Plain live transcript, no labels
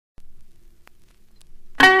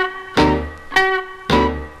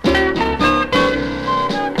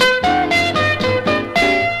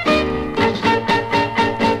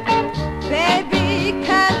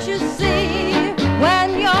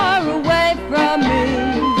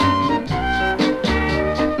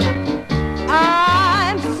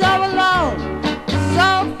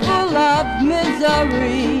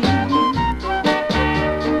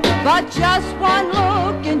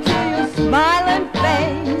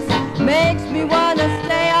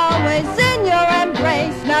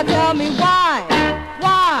tell me why?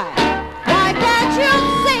 Why can't you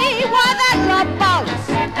see why that love boat's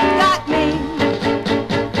got me?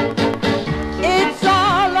 It's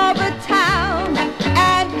all over town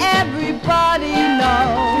and everybody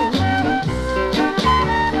knows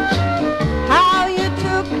how you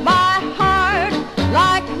took my heart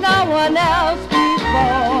like no one else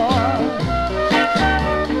before.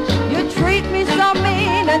 You treat me so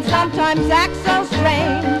mean and sometimes act so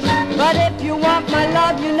strange, but if you want my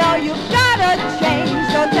love, you know you've gotta change.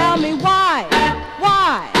 So tell me why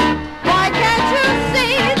can't you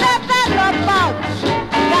see that that love boat's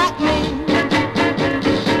got me?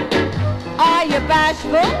 Are you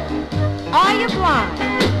bashful? Are you blind?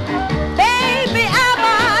 Baby, am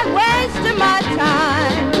I wasting my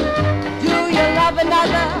time? Do you love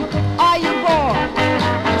another? Are you bored?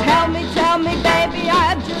 Tell me, baby,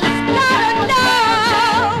 I just gotta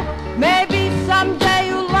know. Maybe someday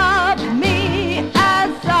you'll love me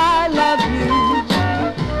as I love you,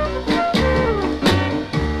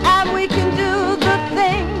 and we can do the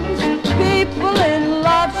things people in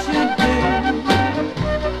love should do.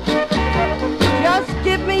 Just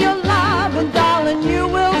give me your love, and darling, you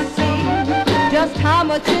will see just how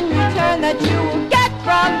much in return that you will get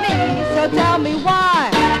from me. So tell me why